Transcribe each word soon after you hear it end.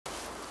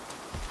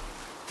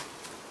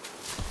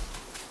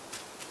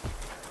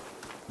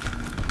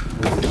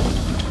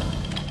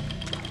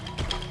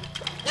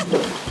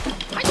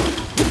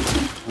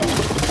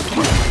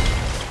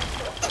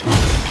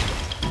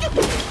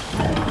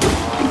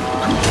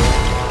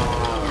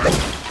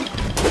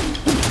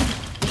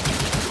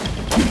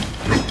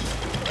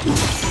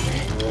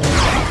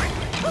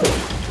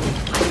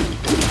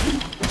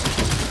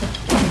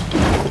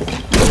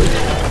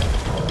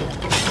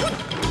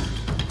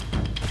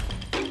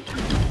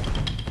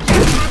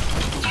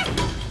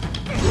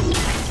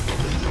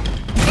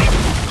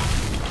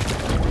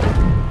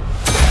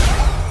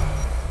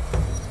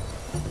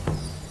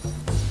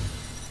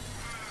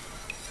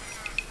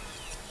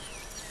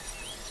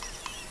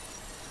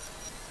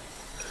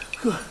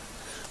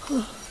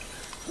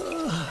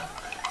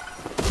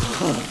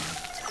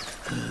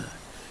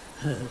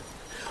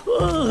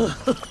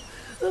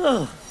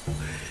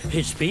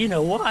It's been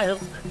a while,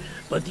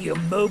 but the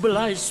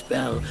Immobilize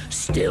spell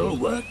still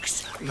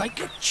works like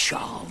a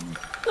charm.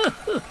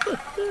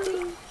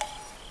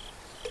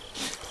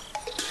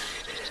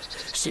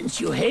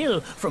 Since you hail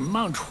from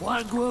Mount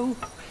Huaguo,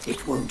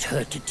 it won't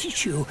hurt to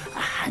teach you a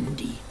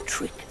handy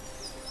trick.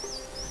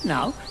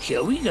 Now,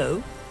 here we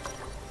go.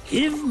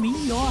 Give me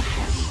your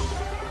hand.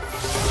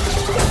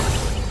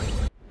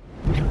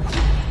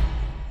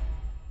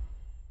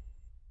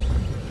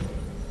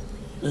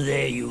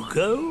 There you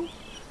go.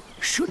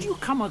 Should you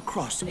come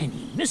across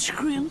any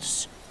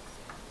miscreants,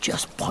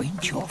 just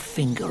point your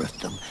finger at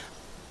them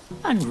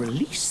and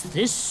release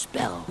this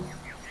spell.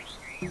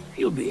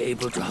 You'll be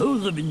able to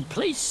hold them in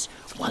place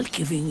while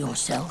giving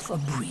yourself a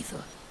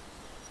breather.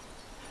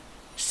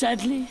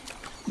 Sadly,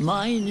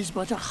 mine is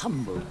but a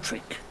humble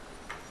trick.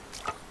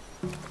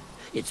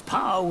 Its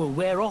power will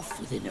wear off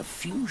within a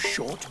few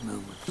short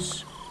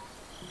moments.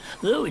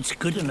 Though it's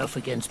good enough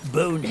against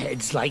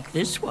boneheads like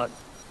this one.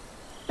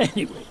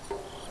 Anyway,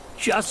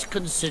 just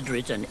consider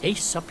it an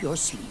ace up your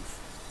sleeve.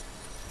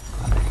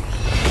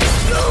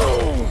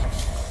 No!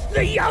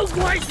 The young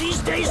boys these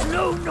days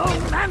know no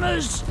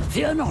manners!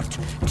 Fear not,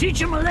 teach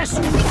them a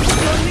lesson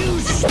with your new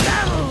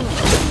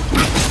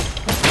spell!